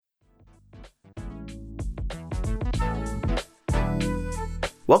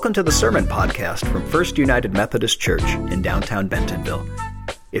Welcome to the Sermon Podcast from First United Methodist Church in downtown Bentonville.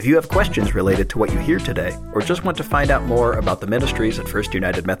 If you have questions related to what you hear today, or just want to find out more about the ministries at First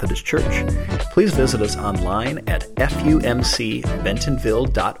United Methodist Church, please visit us online at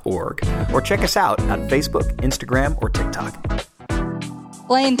fumcbentonville.org or check us out on Facebook, Instagram, or TikTok.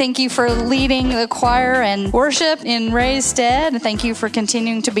 Blaine, thank you for leading the choir and worship in Ray's stead. Thank you for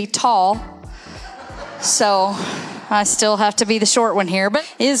continuing to be tall. So I still have to be the short one here, but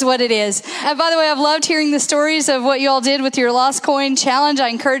it is what it is. And by the way, I've loved hearing the stories of what you all did with your Lost Coin Challenge. I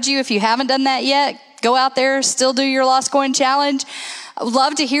encourage you, if you haven't done that yet, go out there, still do your Lost Coin Challenge. I would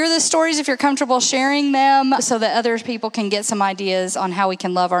love to hear the stories if you're comfortable sharing them so that other people can get some ideas on how we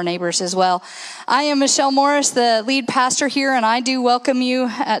can love our neighbors as well. I am Michelle Morris, the lead pastor here, and I do welcome you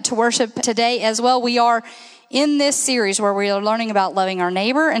to worship today as well. We are in this series where we are learning about loving our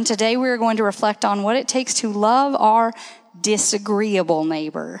neighbor, and today we are going to reflect on what it takes to love our disagreeable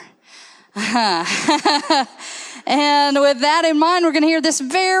neighbor. And with that in mind, we're going to hear this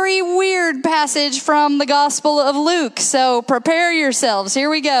very weird passage from the Gospel of Luke. So prepare yourselves. Here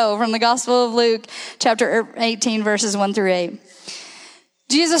we go from the Gospel of Luke, chapter 18, verses 1 through 8.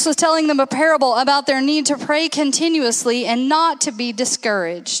 Jesus was telling them a parable about their need to pray continuously and not to be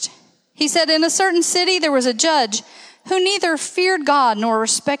discouraged. He said, in a certain city there was a judge who neither feared God nor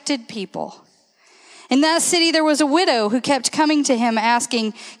respected people. In that city there was a widow who kept coming to him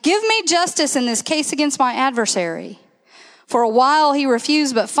asking, "Give me justice in this case against my adversary." For a while he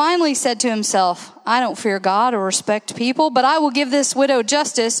refused, but finally said to himself, "I don't fear God or respect people, but I will give this widow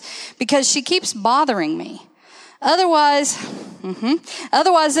justice because she keeps bothering me. Otherwise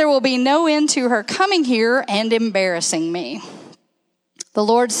there will be no end to her coming here and embarrassing me." The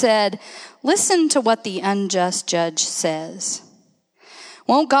Lord said, "Listen to what the unjust judge says.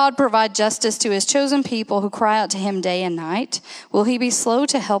 Won't God provide justice to his chosen people who cry out to him day and night? Will he be slow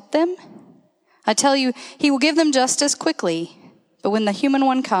to help them? I tell you, he will give them justice quickly. But when the human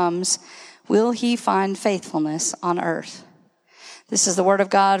one comes, will he find faithfulness on earth?" This is the word of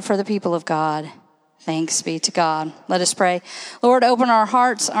God for the people of God. Thanks be to God. Let us pray. Lord, open our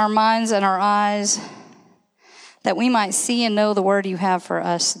hearts, our minds, and our eyes, that we might see and know the word you have for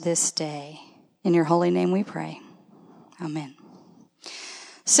us this day. In your holy name we pray. Amen.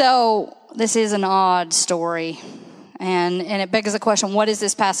 So this is an odd story, and it begs the question, what is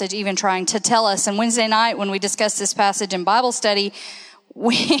this passage even trying to tell us? And Wednesday night when we discussed this passage in Bible study,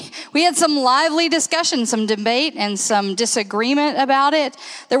 we had some lively discussion, some debate, and some disagreement about it.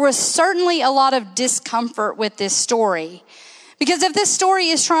 There was certainly a lot of discomfort with this story. Because if this story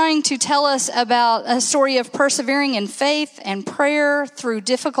is trying to tell us about a story of persevering in faith and prayer through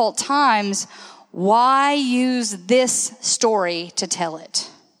difficult times, why use this story to tell it?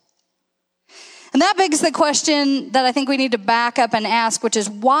 And that begs the question that I think we need to back up and ask, which is,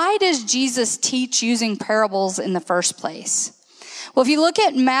 why does Jesus teach using parables in the first place? Well, if you look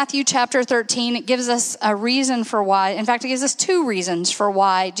at Matthew chapter 13, it gives us a reason for why. In fact, it gives us two reasons for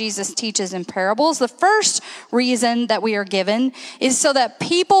why Jesus teaches in parables. The first reason that we are given is so that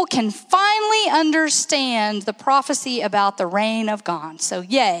people can finally understand the prophecy about the reign of God. So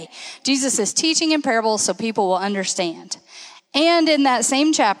yay, Jesus is teaching in parables so people will understand. And in that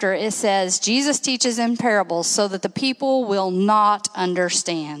same chapter, it says, Jesus teaches in parables so that the people will not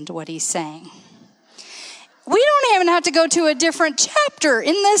understand what he's saying. We don't even have to go to a different chapter.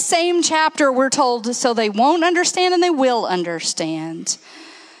 In the same chapter, we're told so they won't understand and they will understand.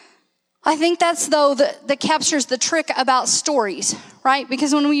 I think that's, though, that captures the trick about stories, right?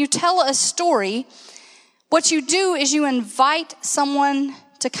 Because when you tell a story, what you do is you invite someone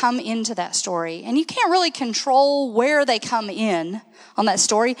to come into that story. And you can't really control where they come in on that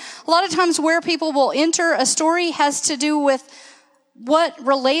story. A lot of times where people will enter a story has to do with what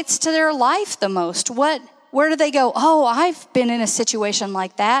relates to their life the most. Where do they go? Oh, I've been in a situation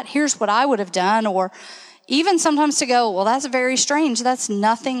like that. Here's what I would have done. Or even sometimes to go, well, that's very strange. That's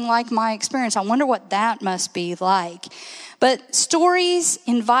nothing like my experience. I wonder what that must be like. But stories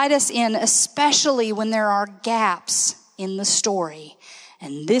invite us in, especially when there are gaps in the story.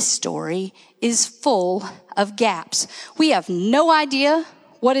 And this story is full of gaps. We have no idea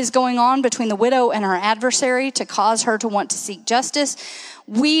what is going on between the widow and her adversary to cause her to want to seek justice.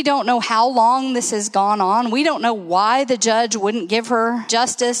 We don't know how long this has gone on. We don't know why the judge wouldn't give her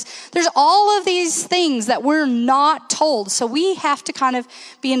justice. There's all of these things that we're not told. So we have to kind of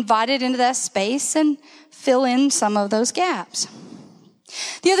be invited into that space and fill in some of those gaps.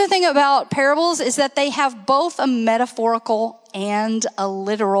 The other thing about parables is that they have both a metaphorical and a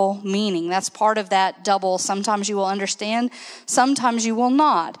literal meaning. That's part of that double. Sometimes you will understand, sometimes you will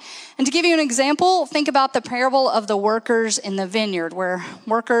not. And to give you an example, think about the parable of the workers in the vineyard, where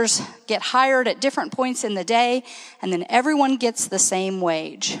workers get hired at different points in the day, and then everyone gets the same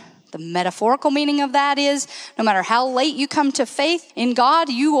wage. The metaphorical meaning of that is, no matter how late you come to faith in God,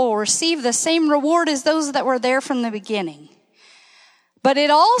 you will receive the same reward as those that were there from the beginning. But it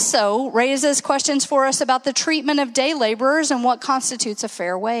also raises questions for us about the treatment of day laborers and what constitutes a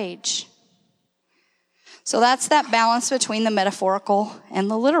fair wage. So that's that balance between the metaphorical and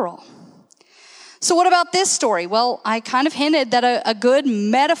the literal. So what about this story? Well, I kind of hinted that a good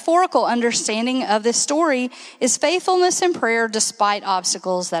metaphorical understanding of this story is faithfulness in prayer despite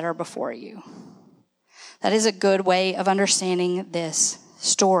obstacles that are before you. That is a good way of understanding this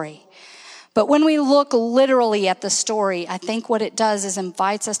story. But when we look literally at the story, I think what it does is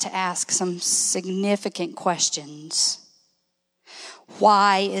invites us to ask some significant questions.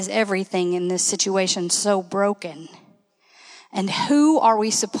 Why is everything in this situation so broken? And who are we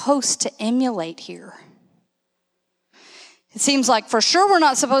supposed to emulate here? It seems like for sure we're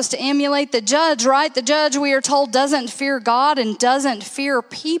not supposed to emulate the judge, right? The judge, we are told, doesn't fear God and doesn't fear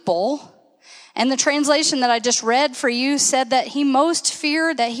people. And the translation that I just read for you said that he most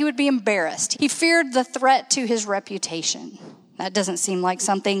feared that he would be embarrassed. He feared the threat to his reputation. That doesn't seem like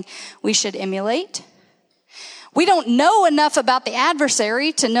something we should emulate. We don't know enough about the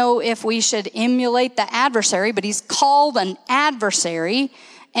adversary to know if we should emulate the adversary, but he's called an adversary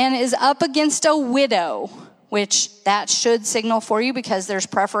and is up against a widow, which that should signal for you, because there's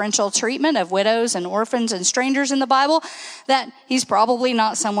preferential treatment of widows and orphans and strangers in the Bible, that he's probably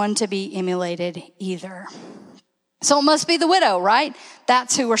not someone to be emulated either. So it must be the widow, right?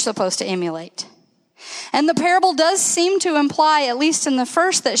 That's who we're supposed to emulate. And the parable does seem to imply, at least in the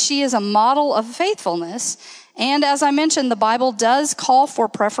first, that she is a model of faithfulness. And as I mentioned, the Bible does call for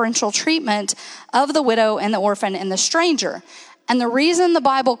preferential treatment of the widow and the orphan and the stranger. And the reason the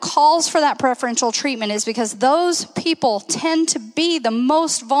Bible calls for that preferential treatment is because those people tend to be the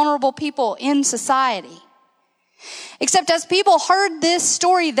most vulnerable people in society. Except as people heard this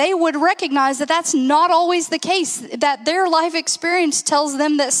story, they would recognize that that's not always the case, that their life experience tells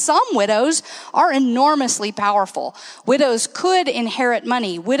them that some widows are enormously powerful. Widows could inherit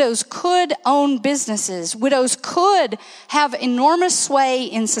money. Widows could own businesses. Widows could have enormous sway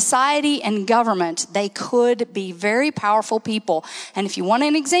in society and government. They could be very powerful people. And if you want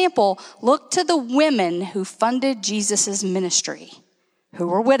an example, look to the women who funded Jesus' ministry, who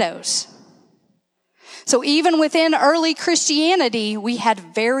were widows. So even within early Christianity, we had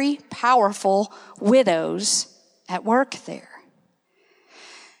very powerful widows at work there.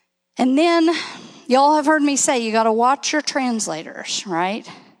 And then, y'all have heard me say, you got to watch your translators, right?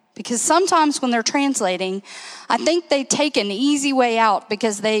 Because sometimes when they're translating, I think they take an easy way out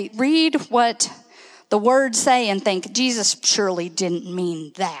because they read what the words say and think, Jesus surely didn't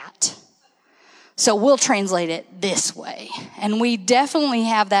mean that. So we'll translate it this way. And we definitely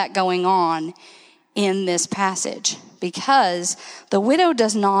have that going on in this passage, because the widow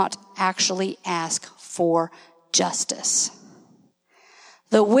does not actually ask for justice.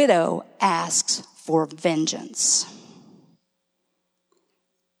 The widow asks for vengeance.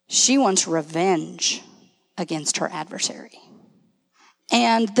 She wants revenge against her adversary.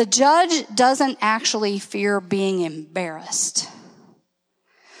 And the judge doesn't actually fear being embarrassed.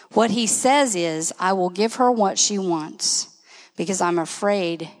 What he says is, I will give her what she wants, because I'm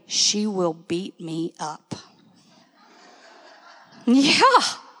afraid she will beat me up. Yeah.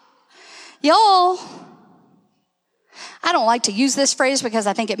 Y'all, I don't like to use this phrase because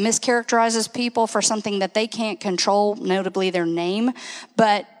I think it mischaracterizes people for something that they can't control, notably their name.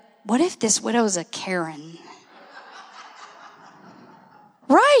 But what if this widow's a Karen?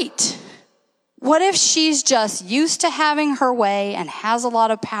 Right. What if she's just used to having her way and has a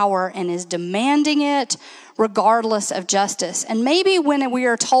lot of power and is demanding it regardless of justice? And maybe when we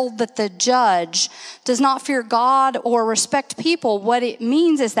are told that the judge does not fear God or respect people, what it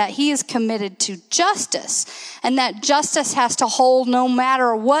means is that he is committed to justice, and that justice has to hold no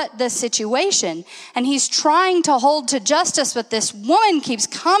matter what the situation. And he's trying to hold to justice, but this woman keeps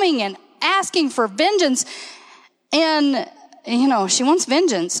coming and asking for vengeance, and she wants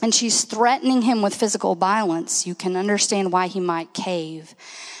vengeance, and she's threatening him with physical violence. You can understand why he might cave.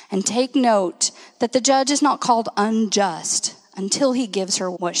 And take note that the judge is not called unjust until he gives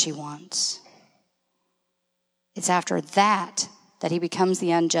her what she wants. It's after that he becomes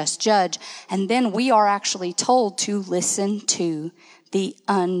the unjust judge. And then we are actually told to listen to the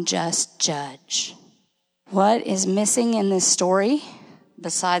unjust judge. What is missing in this story,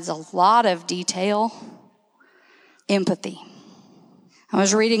 besides a lot of detail? Empathy. I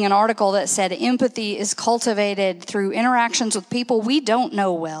was reading an article that said empathy is cultivated through interactions with people we don't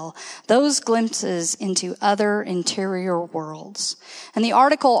know well, those glimpses into other interior worlds. And the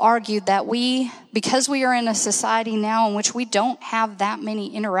article argued that because we are in a society now in which we don't have that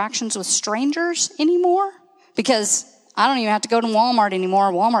many interactions with strangers anymore, because I don't even have to go to Walmart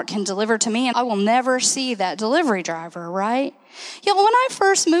anymore. Walmart can deliver to me, and I will never see that delivery driver, right? When I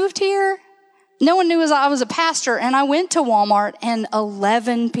first moved here, no one knew I was a pastor, and I went to Walmart, and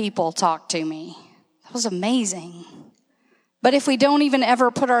 11 people talked to me. That was amazing. But if we don't even ever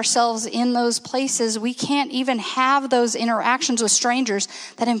put ourselves in those places, we can't even have those interactions with strangers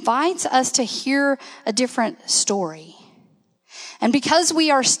that invites us to hear a different story. And because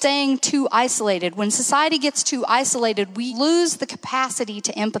we are staying too isolated, when society gets too isolated, we lose the capacity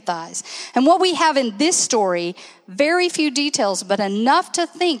to empathize. And what we have in this story, very few details, but enough to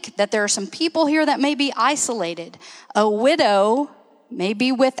think that there are some people here that may be isolated. A widow may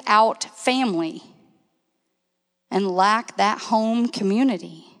be without family and lack that home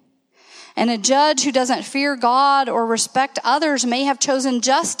community. And a judge who doesn't fear God or respect others may have chosen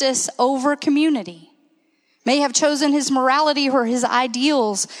justice over community. May have chosen his morality or his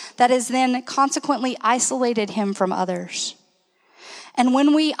ideals that has then consequently isolated him from others. And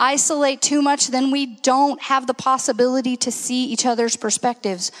when we isolate too much, then we don't have the possibility to see each other's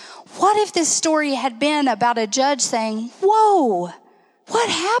perspectives. What if this story had been about a judge saying, "Whoa, what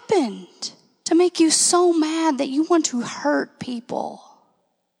happened to make you so mad that you want to hurt people?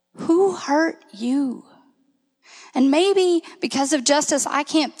 Who hurt you?" And maybe because of justice, I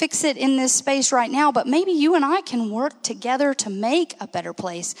can't fix it in this space right now, but maybe you and I can work together to make a better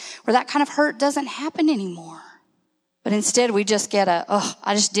place where that kind of hurt doesn't happen anymore. But instead, we just get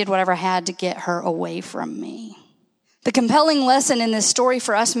I just did whatever I had to get her away from me. The compelling lesson in this story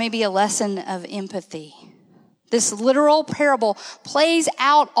for us may be a lesson of empathy. This literal parable plays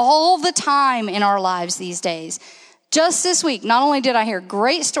out all the time in our lives these days. Just this week, not only did I hear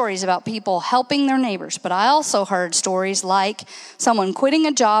great stories about people helping their neighbors, but I also heard stories like someone quitting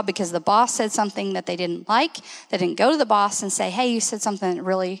a job because the boss said something that they didn't like. They didn't go to the boss and say, "Hey, you said something that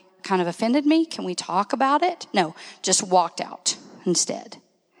really kind of offended me. Can we talk about it?" No, just walked out instead.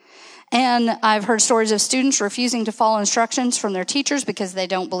 And I've heard stories of students refusing to follow instructions from their teachers because they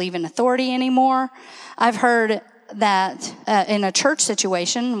don't believe in authority anymore. I've heard that in a church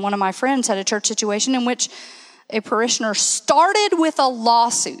situation, one of my friends had a church situation in which a parishioner started with a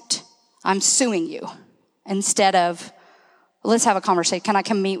lawsuit. "I'm suing you," instead of, "Let's have a conversation. Can I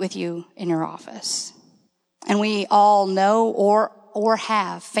come meet with you in your office?" And we all know or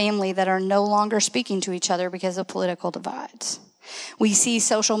have family that are no longer speaking to each other because of political divides. We see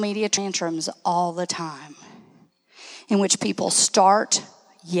social media tantrums all the time in which people start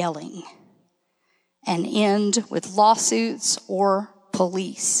yelling and end with lawsuits or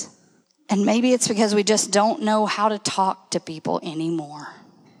police. And maybe it's because we just don't know how to talk to people anymore.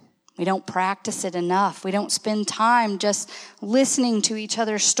 We don't practice it enough. We don't spend time just listening to each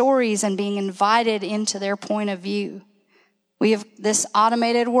other's stories and being invited into their point of view. We have this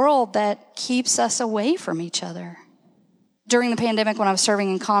automated world that keeps us away from each other. During the pandemic, when I was serving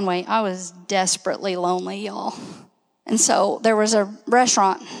in Conway, I was desperately lonely, y'all. And so there was a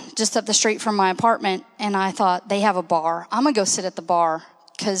restaurant just up the street from my apartment, and I thought, they have a bar. I'm going to go sit at the bar,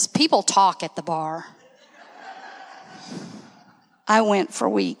 because people talk at the bar. I went for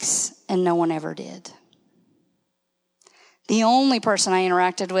weeks, and no one ever did. The only person I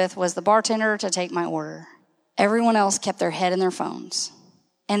interacted with was the bartender to take my order. Everyone else kept their head in their phones.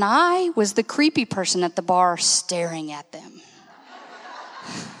 And I was the creepy person at the bar staring at them.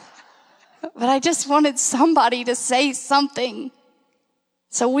 But I just wanted somebody to say something.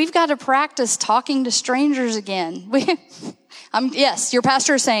 So we've got to practice talking to strangers again. Yes, your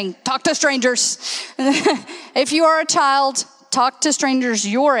pastor is saying, talk to strangers. If you are a child, talk to strangers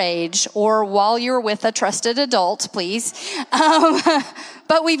your age or while you're with a trusted adult, please.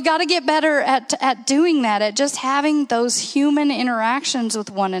 But we've got to get better at doing that, at just having those human interactions with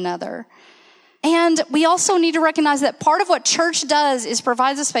one another. And we also need to recognize that part of what church does is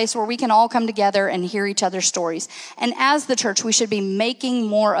provides a space where we can all come together and hear each other's stories. And as the church, we should be making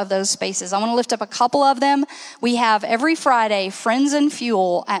more of those spaces. I want to lift up a couple of them. We have every Friday, Friends and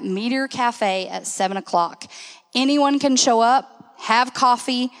Fuel at Meteor Cafe at 7:00. Anyone can show up, have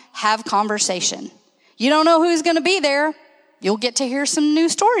coffee, have conversation. You don't know who's going to be there. You'll get to hear some new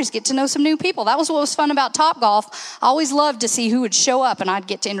stories, get to know some new people. That was what was fun about Topgolf. I always loved to see who would show up and I'd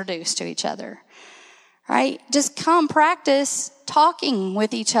get to introduce to each other. Right? Just come practice talking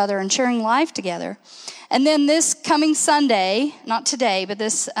with each other and sharing life together. And then this coming Sunday, not today, but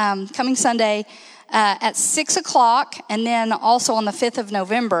this coming Sunday, at 6 o'clock, and then also on the 5th of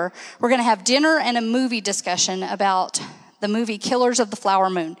November, we're going to have dinner and a movie discussion about the movie Killers of the Flower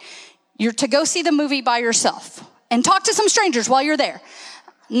Moon. You're to go see the movie by yourself and talk to some strangers while you're there.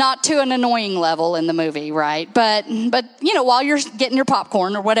 Not to an annoying level in the movie, right? But while you're getting your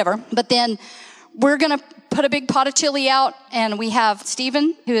popcorn or whatever. But then we're going to put a big pot of chili out, and we have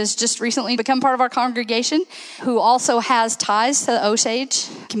Stephen, who has just recently become part of our congregation, who also has ties to the Osage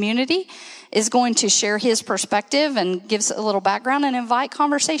community, is going to share his perspective and gives a little background and invite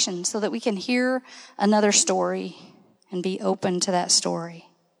conversation so that we can hear another story and be open to that story.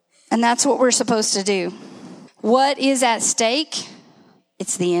 And that's what we're supposed to do. What is at stake?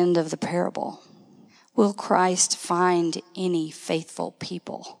 It's the end of the parable. Will Christ find any faithful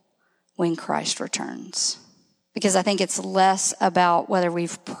people when Christ returns? Because I think it's less about whether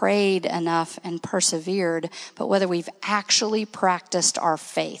we've prayed enough and persevered, but whether we've actually practiced our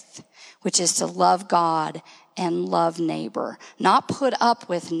faith, which is to love God and love neighbor. Not put up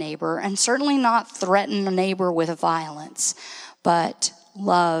with neighbor, and certainly not threaten neighbor with violence, but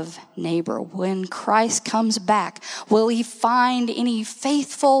love neighbor. When Christ comes back, will he find any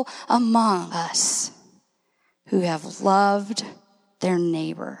faithful among us who have loved their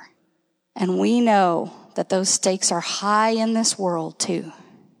neighbor? And we know that those stakes are high in this world too.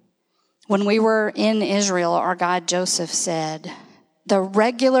 When we were in Israel, our guide Joseph said, the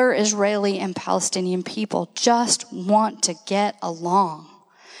regular Israeli and Palestinian people just want to get along.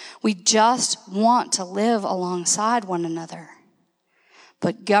 We just want to live alongside one another.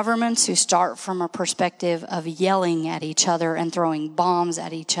 But governments who start from a perspective of yelling at each other and throwing bombs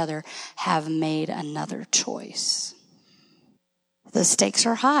at each other have made another choice. The stakes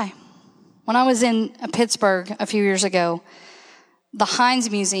are high. When I was in Pittsburgh a few years ago, the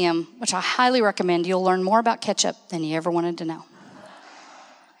Heinz Museum, which I highly recommend, you'll learn more about ketchup than you ever wanted to know.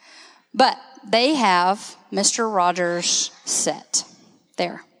 But they have Mr. Rogers' set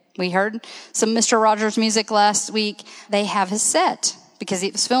there. We heard some Mr. Rogers music last week. They have his set because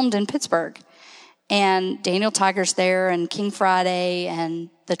it was filmed in Pittsburgh. And Daniel Tiger's there, and King Friday, and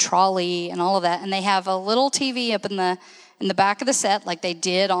the trolley, and all of that. And they have a little TV up in the back of the set, like they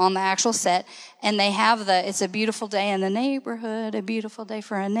did on the actual set. And they have It's a Beautiful Day in the Neighborhood, a beautiful day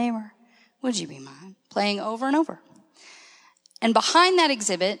for a neighbor. Would you be mine? Playing over and over. And behind that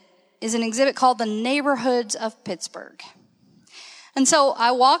exhibit is an exhibit called The Neighborhoods of Pittsburgh. And so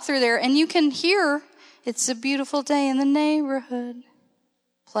I walk through there, and you can hear It's a Beautiful Day in the Neighborhood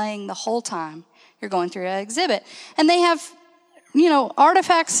playing the whole time you're going through an exhibit. And they have,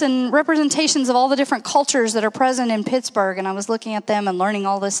 artifacts and representations of all the different cultures that are present in Pittsburgh. And I was looking at them and learning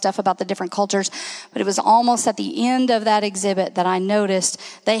all this stuff about the different cultures. But it was almost at the end of that exhibit that I noticed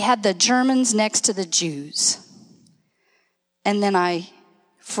they had the Germans next to the Jews. And then I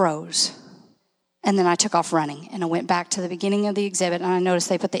froze. And then I took off running. And I went back to the beginning of the exhibit, and I noticed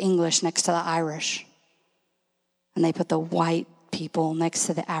they put the English next to the Irish. And they put the white people next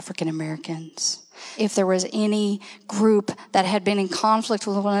to the African Americans. If there was any group that had been in conflict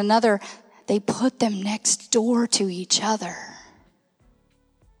with one another, they put them next door to each other.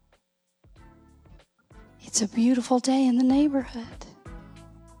 It's a beautiful day in the neighborhood.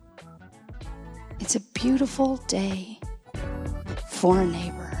 It's a beautiful day for a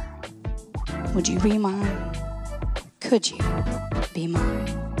neighbor. Would you be mine? Could you be mine?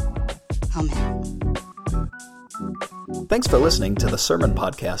 Amen. Thanks for listening to the Sermon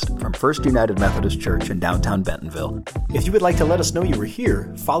Podcast from First United Methodist Church in downtown Bentonville. If you would like to let us know you were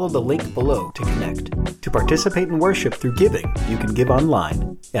here, follow the link below to connect. To participate in worship through giving, you can give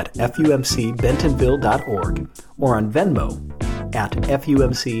online at fumcbentonville.org or on Venmo at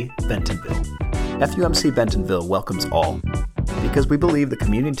FUMC Bentonville. FUMC Bentonville welcomes all. Because we believe the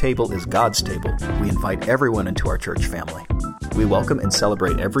communion table is God's table, we invite everyone into our church family. We welcome and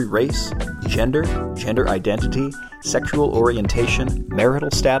celebrate every race, gender identity, sexual orientation,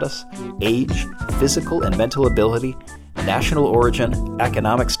 marital status, age, physical and mental ability, national origin,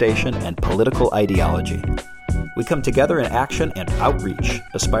 economic station, and political ideology. We come together in action and outreach,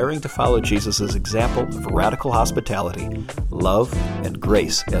 aspiring to follow Jesus' example of radical hospitality, love, and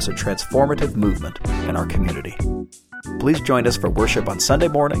grace as a transformative movement in our community. Please join us for worship on Sunday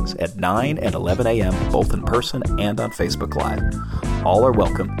mornings at 9 and 11 a.m., both in person and on Facebook Live. All are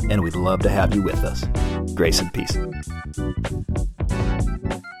welcome, and we'd love to have you with us. Grace and peace.